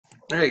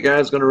Alright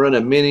guys, going to run a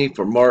mini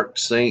for Marc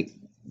St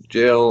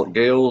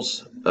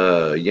Gelais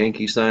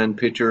Yankee signed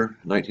pitcher,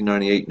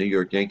 1998 New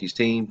York Yankees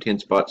team. 10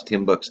 spots,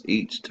 $10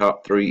 each.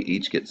 Top three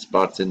each get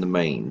spots in the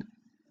main.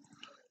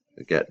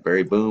 We got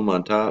Barry Boom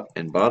on top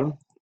and bottom.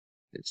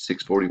 It's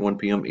 6:41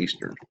 p.m.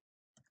 Eastern.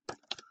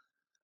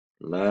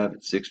 Live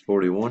at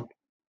 6:41.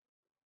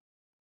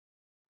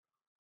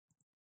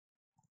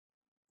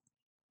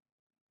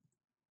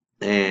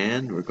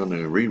 And we're going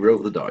to re-roll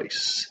the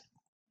dice.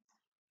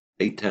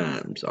 8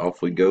 times.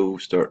 Off we go,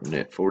 starting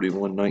at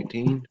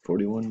 41.19.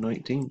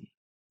 41.19.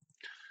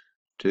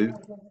 2,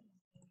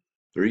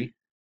 3,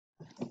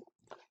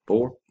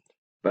 4,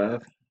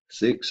 5,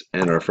 6,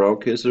 and our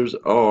frog kissers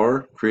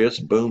are Chris,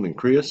 Boom, and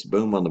Chris.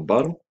 Boom on the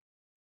bottom.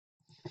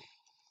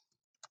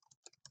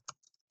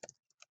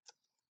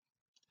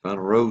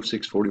 Final row,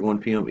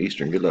 6:41 p.m.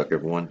 Eastern. Good luck,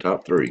 everyone.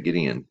 Top three, get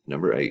in.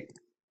 Number 8.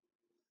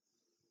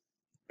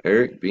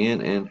 Eric,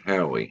 Ben, and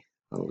Howie.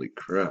 Holy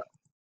crap.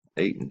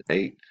 8 and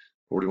 8,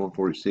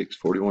 41.46,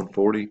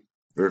 41.40.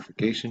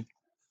 Verification.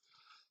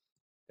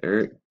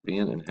 Eric,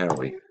 Ben, and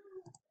Howie.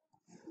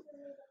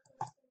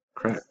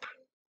 Crap.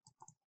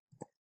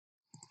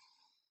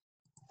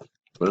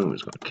 Boom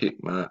is going to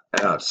kick my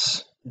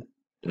ass.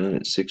 Done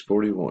at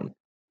 6:41.